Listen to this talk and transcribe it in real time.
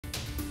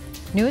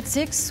New at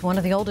 6, one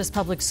of the oldest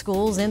public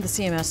schools in the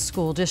CMS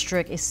school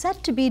district is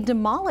set to be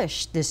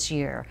demolished this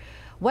year.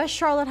 West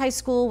Charlotte High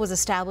School was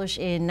established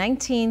in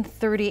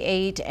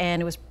 1938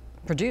 and it was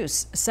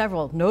produced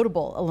several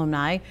notable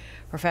alumni.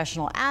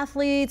 Professional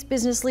athletes,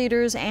 business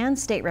leaders, and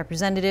state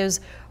representatives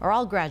are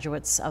all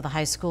graduates of the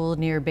high school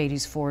near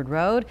Beatties Ford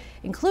Road,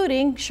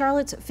 including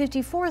Charlotte's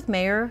 54th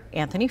mayor,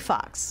 Anthony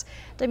Fox.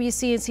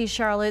 WCNC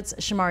Charlotte's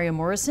Shamaria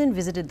Morrison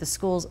visited the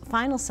school's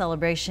final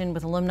celebration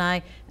with alumni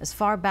as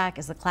far back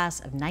as the class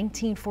of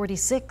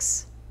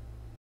 1946.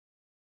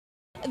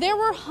 There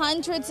were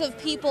hundreds of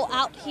people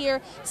out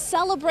here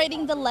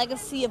celebrating the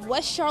legacy of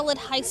West Charlotte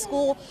High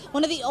School,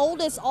 one of the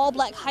oldest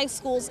all-black high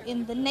schools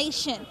in the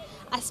nation.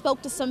 I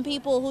spoke to some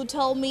people who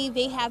told me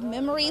they have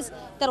memories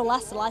that'll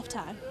last a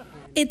lifetime.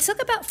 It took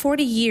about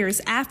 40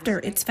 years after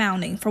its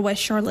founding for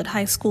West Charlotte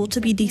High School to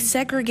be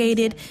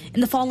desegregated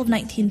in the fall of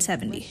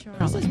 1970.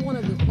 This is one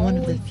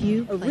of the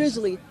few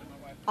originally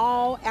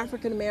all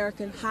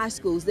African-American high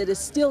schools that is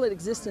still in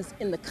existence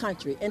in the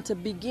country, and to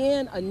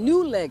begin a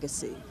new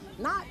legacy,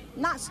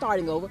 not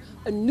starting over,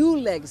 a new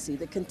legacy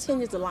that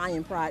continues to lie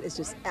in pride is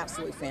just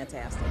absolutely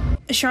fantastic.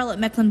 Charlotte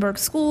Mecklenburg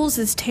Schools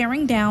is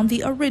tearing down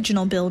the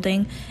original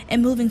building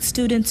and moving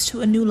students to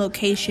a new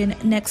location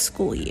next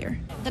school year.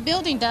 The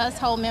building does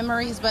hold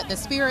memories, but the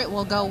spirit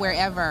will go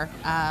wherever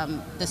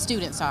the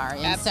students are.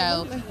 And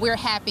absolutely. So we're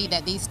happy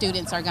that these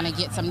students are going to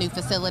get some new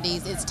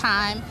facilities. It's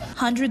time.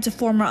 Hundreds of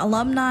former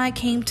alumni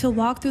came to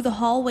walk through the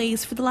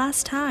hallways for the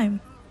last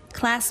time.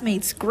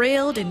 Classmates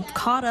grilled and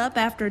caught up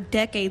after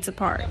decades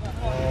apart.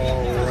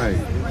 All right.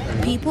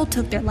 People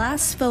took their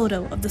last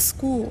photo of the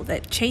school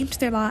that changed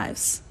their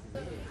lives.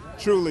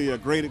 Truly a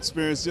great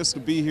experience just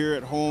to be here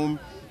at home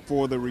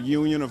for the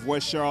reunion of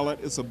West Charlotte.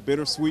 It's a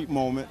bittersweet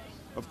moment.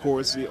 Of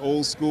course, the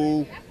old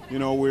school,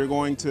 we're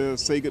going to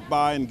say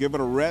goodbye and give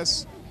it a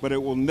rest, but it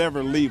will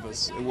never leave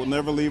us. It will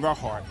never leave our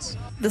hearts.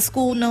 The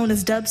school known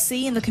as Dub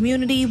C in the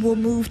community will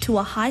move to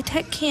a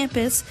high-tech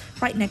campus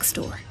right next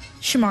door.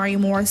 Shamaria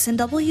Morrison,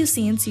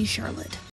 WCNC Charlotte.